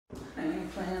I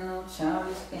ain't playing no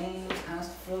childish games. I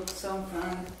still focus on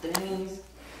finding things.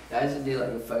 I should do like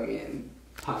a fucking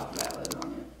pop ballad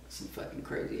on it. Some fucking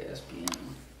crazy ass piano.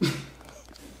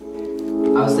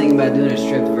 I was thinking about doing a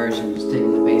stripped version, just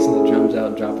taking the bass and the drums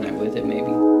out, dropping it with it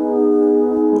maybe.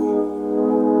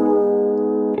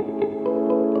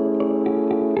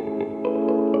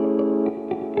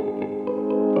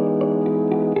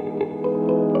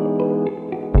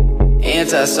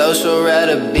 Antisocial,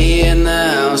 rather be in the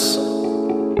house.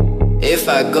 If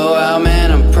I go out,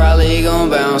 man, I'm probably gon'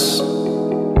 bounce.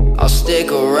 I'll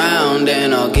stick around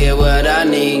and I'll get what I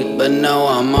need, but no,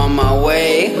 I'm on my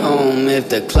way home if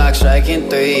the clock's striking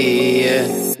 3, yeah.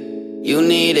 You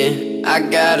need it, I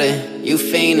got it, you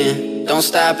fiendin', don't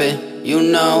stop it. You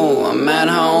know I'm at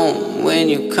home when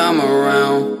you come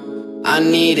around. I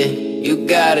need it, you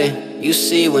got it, you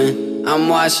see when I'm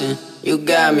watching, you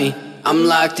got me. I'm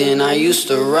locked in, I used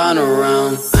to run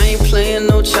around. I ain't playing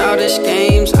no childish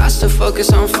games, I still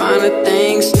focus on finer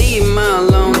things. Need my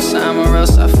alone time or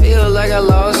else I feel like I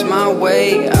lost my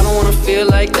way. I don't wanna feel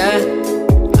like that,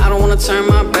 I don't wanna turn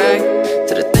my back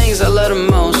to the things I love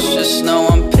the most. Just know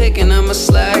I'm picking up my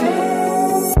slack.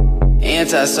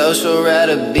 Antisocial,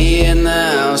 rather be in the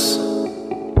house.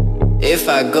 If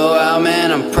I go out,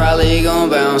 man, I'm probably gon'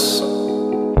 bounce.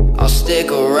 I'll stick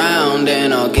around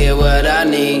and I'll get what I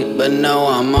need, but no,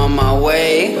 I'm on my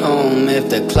way home if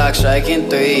the clock's striking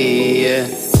 3, yeah.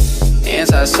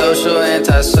 Antisocial,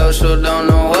 antisocial, don't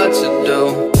know what to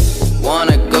do.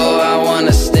 Wanna go, I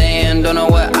wanna stay and don't know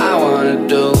what I wanna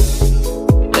do.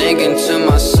 Thinking to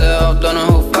myself, don't know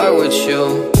who fuck with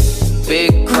you.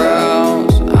 Big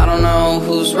crowds, I don't know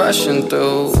who's rushing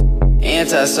through.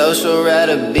 Antisocial,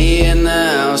 rather be in the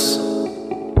house.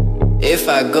 If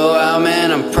I go out,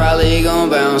 man, I'm probably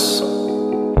gon' bounce.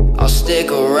 I'll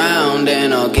stick around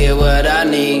and I'll get what I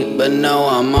need, but no,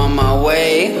 I'm on my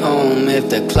way home if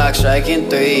the clock's striking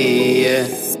 3, yeah.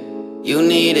 You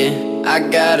need it, I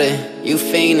got it, you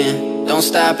fiendin', don't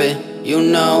stop it. You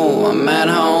know I'm at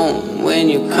home when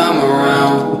you come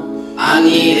around. I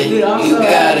need it, you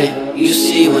got it, you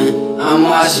see when I'm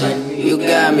watching, you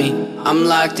got me. I'm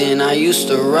locked in, I used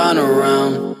to run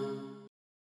around.